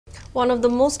One of the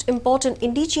most important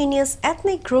indigenous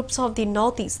ethnic groups of the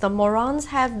Northeast, the Morans,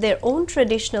 have their own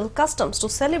traditional customs to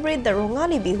celebrate the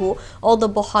Rongali Bihu or the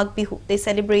Bohag Bihu. They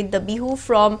celebrate the Bihu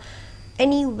from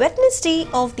any Wednesday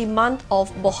of the month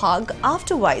of Bohag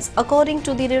afterwards, according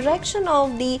to the direction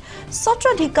of the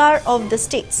Sotradhikar of the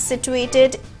states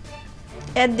situated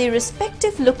at the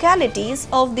respective localities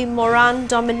of the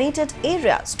Moran-dominated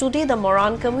areas. Today, the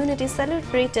Moran community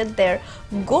celebrated their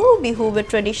Guru Bihu with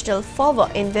traditional fervor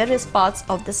in various parts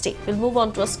of the state. We'll move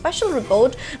on to a special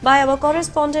report by our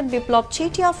correspondent Biplop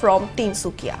Chetia from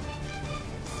Tinsukia.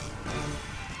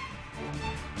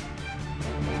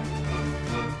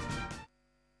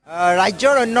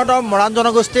 ৰাজ্যৰ অন্যতম মৰাণ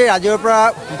জনগোষ্ঠীৰ আজিৰ পৰা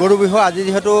গৰু বিহু আজি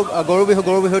যেহেতু গৰু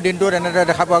বিহুৰ দিনটোত এনেদৰে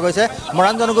দেখা পোৱা গৈছে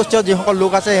মৰাণ জনগোষ্ঠীৰ যিসকল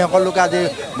লোক আছে সেইসকল লোকে আজি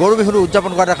গৰু বিহুটো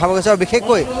উদযাপন কৰা দেখা পোৱা গৈছে আৰু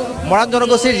বিশেষকৈ মৰাণ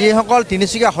জনগোষ্ঠীৰ যিসকল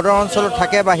তিনিচুকীয়া সদৰ অঞ্চলত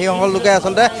থাকে বা সেইসকল লোকে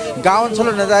আচলতে গাঁও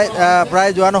অঞ্চলত নাযায়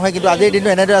প্ৰায় যোৱা নহয় কিন্তু আজিৰ দিনটো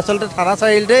এনেদৰে আচলতে থানা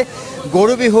চাৰিআলিতে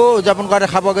গৰু বিহু উদযাপন কৰা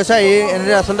দেখা পোৱা গৈছে এই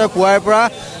এনেদৰে আচলতে পুৱাৰ পৰা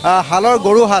হালৰ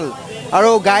গৰু হাল আৰু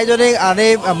গাইজনীক আনি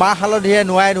মাহ হালধিৰে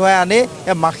নোৱাই আনি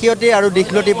মাখিয়তী আৰু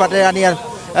দীঘলতি পাতেৰে আনি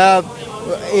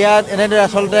ইয়াত এনেদৰে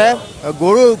আচলতে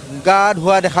গৰু গা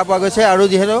ধোৱা দেখা পোৱা গৈছে আৰু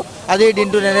যিহেতু আজিৰ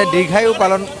দিনটোত এনে দীৰ্ঘায়ু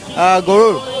পালন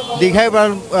গৰুৰ দীৰ্ঘায়ু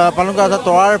পালন কৰা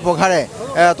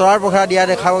তৰাৰ পঘাৰে দিয়া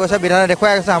দেখা পোৱা গৈছে বিধানে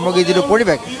দেখুৱাই গৈছে সামগ্ৰী যিটো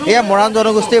পৰিৱেশ এয়া মৰাণ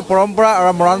জনগোষ্ঠীৰ পৰম্পৰা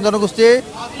আৰু মৰাণ জনগোষ্ঠীৰ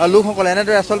লোকসকলে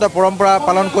এনেদৰে আচলতে পৰম্পৰা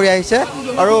পালন কৰি আহিছে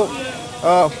আৰু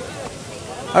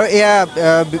এয়া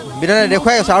বিধানে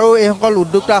দেখুৱাই আছে আৰু এইসকল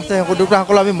উদ্যোক্তা আছে সেই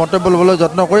উদ্যোক্তাসকলক আমি মন্তব্য ল'বলৈ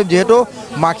যত্ন কৰিম যিহেতু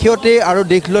মাখিয়তী আৰু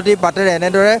দীঘলতি পাতেৰে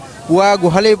এনেদৰে পুৱা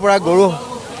গোহালিৰ পৰা গৰু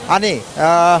আনি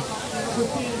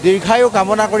দীৰ্ঘায়ু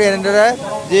কামনা কৰি এনেদৰে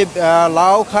যি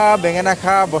লাও খা বেঙেনা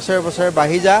খা বছৰে বছৰে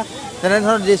বাঢ়ি যা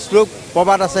তেনেধৰণৰ যি শ্লোক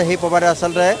প্ৰবাদ আছে সেই প্ৰবাদে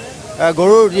আচলতে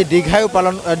গৰুৰ যি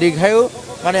দীৰ্ঘায়ু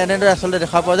মানে এনেদৰে আচলতে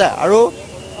দেখা পোৱা যায় আৰু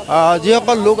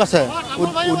যিসকল লোক আছে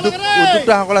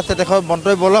উদ্যোক্তাসকল আছে তেখেতৰ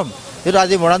মন্তব্য ল'ম যেহেতু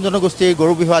আজি মৰাণ জনগোষ্ঠীৰ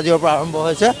গৰু বিহু আজিৰ পৰা আৰম্ভ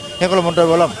হৈছে সেইসকলৰ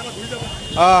মন্তব্য ল'ম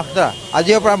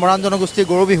আজিৰ পৰা মৰাণ জনগোষ্ঠীৰ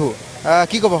গৰু বিহু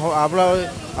কি ক'ব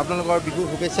আপোনালোকৰ বিহু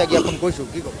শুভেচ্ছা জ্ঞাপন কৰিছোঁ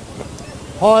কি ক'ব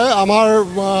হয় আমাৰ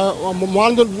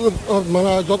মৰাণ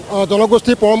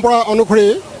জনগোষ্ঠীৰ পৰম্পৰা অনুসৰি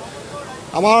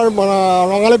আমাৰ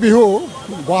ৰঙালী বিহু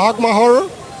বহাগ মাহৰ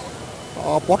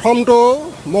প্ৰথমটো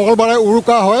মঙলবাৰে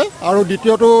উৰুকা হয় আৰু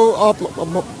দ্বিতীয়টো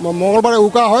মঙলবাৰে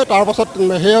উৰুকা হয় তাৰপাছত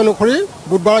সেই অনুসৰি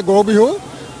বুধবাৰে গৰু বিহু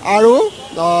আৰু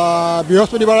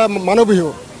বৃহস্পতিবাৰে মানুহ বিহু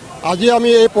আজি আমি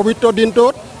এই পবিত্ৰ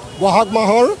দিনটোত বহাগ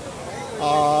মাহৰ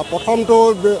প্ৰথমটো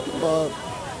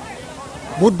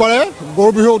বুধবাৰে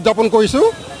গৰু বিহু উদযাপন কৰিছোঁ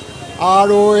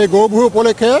আৰু এই গৰু বিহু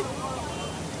উপলক্ষে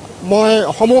মই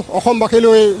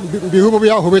অসমবাসীলৈ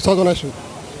বিহুববীয়া শুভেচ্ছা জনাইছোঁ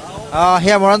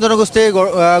সেয়া মৰাণ জনগোষ্ঠীৰ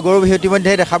গৰু বিহু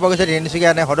ইতিমধ্যে দেখা পোৱা গৈছে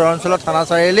তিনিচুকীয়া সদৰ অঞ্চলত থানা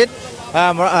চাৰিআলিত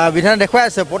বিধানে দেখুৱাই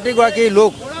আছে প্ৰতিগৰাকী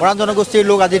লোক মৰাণ জনগোষ্ঠীৰ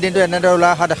লোক আজিৰ দিনটো এনেদৰে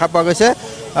ওলাই অহা দেখা পোৱা গৈছে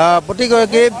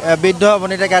প্ৰতিগৰাকী বৃদ্ধ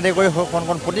বনিতাকে আদি কৰি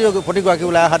প্ৰতিগৰাকী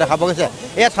ওলাই অহা দেখা পোৱা গৈছে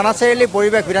এয়া থানা চাৰিআলিৰ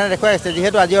পৰিৱেশ বিধানে দেখুৱাই আছে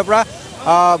যিহেতু আজিৰ পৰা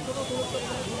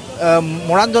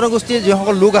মৰাণ জনগোষ্ঠীৰ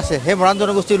যিসকল লোক আছে সেই মৰাণ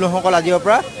জনগোষ্ঠীৰ লোকসকল আজিৰ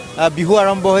পৰা বিহু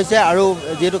আৰম্ভ হৈছে আৰু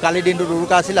যিহেতু কালিৰ দিনটোত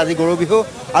উৰুকা আছিল আজি গৰু বিহু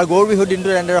আৰু গৰু বিহুৰ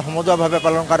দিনটোত এনেদৰে সমজুৱাভাৱে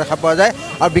পালন কৰা দেখা পোৱা যায়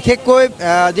আৰু বিশেষকৈ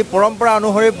যি পৰম্পৰা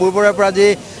অনুসৰি পূৰ্বৰে পৰা যি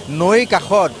নৈৰ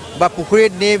কাষত বা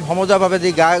পুখুৰীত নি সমজুৱাভাৱে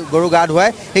যি গৰু গা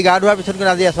ধুৱায় সেই গা ধোৱাৰ পিছত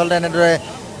কিন্তু আজি আচলতে এনেদৰে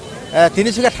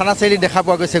তিনিচুকীয়া থানা চাৰিআলিত দেখা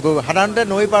পোৱা গৈছে গৰু সাধাৰণতে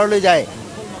নৈ পাৰলৈ যায়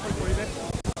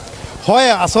হয়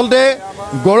আচলতে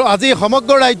গৰু আজি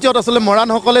সমগ্ৰ ৰাজ্যত আচলতে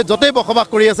মৰাণসকলে য'তেই বসবাস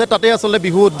কৰি আছে তাতে আচলতে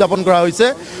বিহু উদযাপন কৰা হৈছে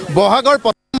বহাগৰ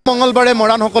মঙলবাৰে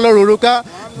মৰাণসকলৰ উৰুকা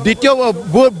দ্বিতীয়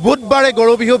বুধবাৰে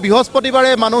গৰু বিহু বৃহস্পতিবাৰে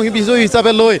মানুহ বিহু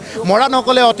হিচাপে লৈ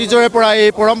মৰাণসকলে অতীজৰে পৰা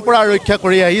এই পৰম্পৰা ৰক্ষা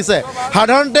কৰি আহিছে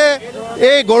সাধাৰণতে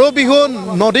এই গৰু বিহু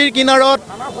নদীৰ কিনাৰত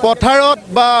পথাৰত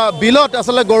বা বিলত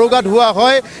আচলতে গৰু গা ধোৱা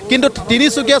হয় কিন্তু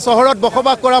তিনিচুকীয়া চহৰত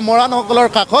বসবাস কৰা মৰাণসকলৰ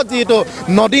কাষত যিহেতু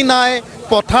নদী নাই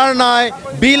পথাৰ নাই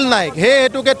বিল নাই সেই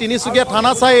হেতুকে তিনিচুকীয়া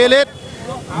থানা চাৰিআলিত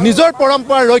নিজৰ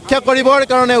পৰম্পৰা ৰক্ষা কৰিবৰ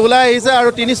কাৰণে ওলাই আহিছে আৰু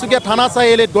তিনিচুকীয়া থানা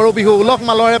চাৰিআলিত গৰু বিহু উলহ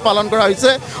মালহেৰে পালন কৰা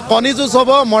হৈছে কণী যুঁজ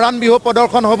হ'ব মৰাণ বিহু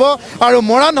প্ৰদৰ্শন হ'ব আৰু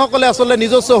মৰাণসকলে আচলতে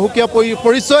নিজস্ব সুকীয়া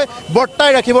পৰিচয়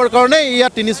বৰ্তাই ৰাখিবৰ কাৰণে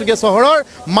ইয়াত তিনিচুকীয়া চহৰৰ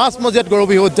মাজমজিয়াত গৰু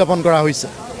বিহু উদযাপন কৰা হৈছে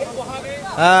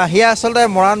সেয়া আচলতে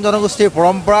মৰাণ জনগোষ্ঠীৰ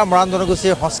পৰম্পৰা মৰাণ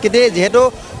জনগোষ্ঠীৰ সংস্কৃতি যিহেতু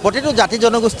প্ৰতিটো জাতি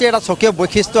জনগোষ্ঠীৰ এটা স্বকীয়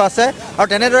বৈশিষ্ট্য আছে আৰু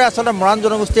তেনেদৰে আচলতে মৰাণ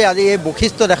জনগোষ্ঠীৰ আজি এই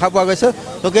বৈশিষ্ট্য দেখা পোৱা গৈছে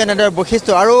স্বকীয় এনেদৰে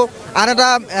বৈশিষ্ট্য আৰু আন এটা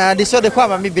দৃশ্য দেখুৱাম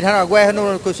আমি বিধান আগুৱাই হেনো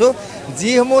কৈছোঁ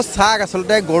যিসমূহ চাক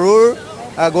আচলতে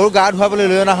গৰু গা ধুৱাবলৈ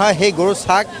লৈ অনা হয় সেই গৰুৰ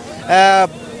চাক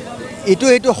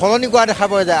ইটো সলনি কৰা দেখা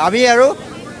পোৱা যায়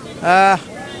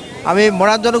আমি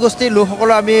মৰাণ জনগোষ্ঠীৰ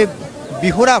লোকসকলৰ আমি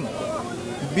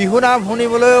বিহুনাম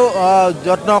শুনিবলৈও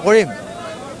যত্ন কৰিম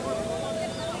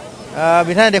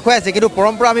বিধানে দেখুৱাই আছে কিন্তু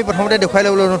পৰম্পৰা আমি প্ৰথমতে দেখুৱাই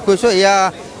ল'বলৈ অনুৰোধ কৰিছোঁ এয়া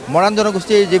মৰাণ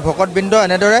জনগোষ্ঠীৰ যি ভকতবৃন্দ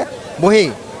এনেদৰে বহি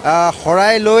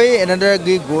শৰাই লৈ এনেদৰে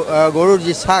গৰুৰ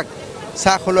যি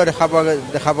চাক হলেও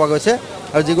দেখা পোৱা গৈছে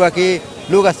আৰু যিগৰাকী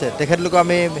লোক আছে তেখেতলোকক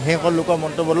আমি সেইসকল লোকৰ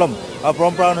মন্তব্য ল'ম আৰু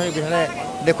পৰম্পৰা অনুসৰি বিধানে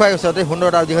দেখুৱাই গৈছে অতি সুন্দৰ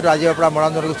এটা যিহেতু আজিৰ পৰা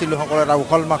মৰাণ জনগোষ্ঠীৰ লোকসকলৰ এটা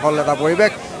উখল মাখল এটা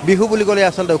পৰিৱেশ বিহু বুলি ক'লে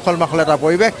আচলতে উখল মাখল এটা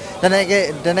পৰিৱেশ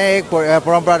তেনে এক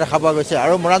পৰম্পৰা দেখা পোৱা গৈছে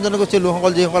আৰু মৰাণ জনগোষ্ঠীৰ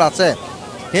লোকসকল যিসকল আছে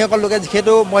সেইসকল লোকে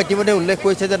যিহেতু মই ইতিমধ্যে উল্লেখ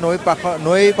কৰিছে যে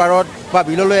নৈ পাৰত বা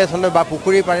বিললৈ আচলতে বা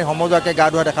পুখুৰীৰ পানী সমজুৱাকৈ গা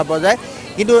ধোৱা দেখা পোৱা যায়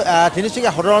কিন্তু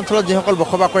তিনিচুকীয়া সদৰ অঞ্চলত যিসকল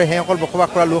বসবাস কৰে সেইসকল বসবাস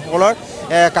কৰা লোকসকলৰ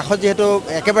কাষত যিহেতু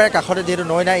একেবাৰে কাষতে যিহেতু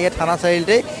নৈ নাই এই থানা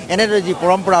চাৰিআলিতেই এনেদৰে যি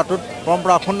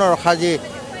পৰম্পৰা অক্ষুণ্ণ ৰখাৰ যি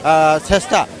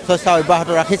চেষ্টা অব্যাহত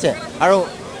ৰাখিছে আৰু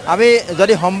আমি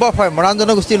যদি সম্ভৱ হয় মৰাণ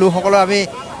জনগোষ্ঠীৰ লোকসকলৰ আমি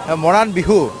মৰাণ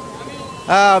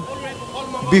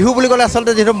বিহু বুলি ক'লে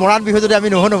আচলতে যিহেতু মৰাণ বিহু যদি আমি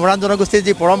নুশুনো মৰাণ জনগোষ্ঠীৰ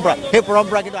যি পৰম্পৰা সেই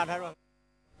পৰম্পৰা কিন্তু আধাৰ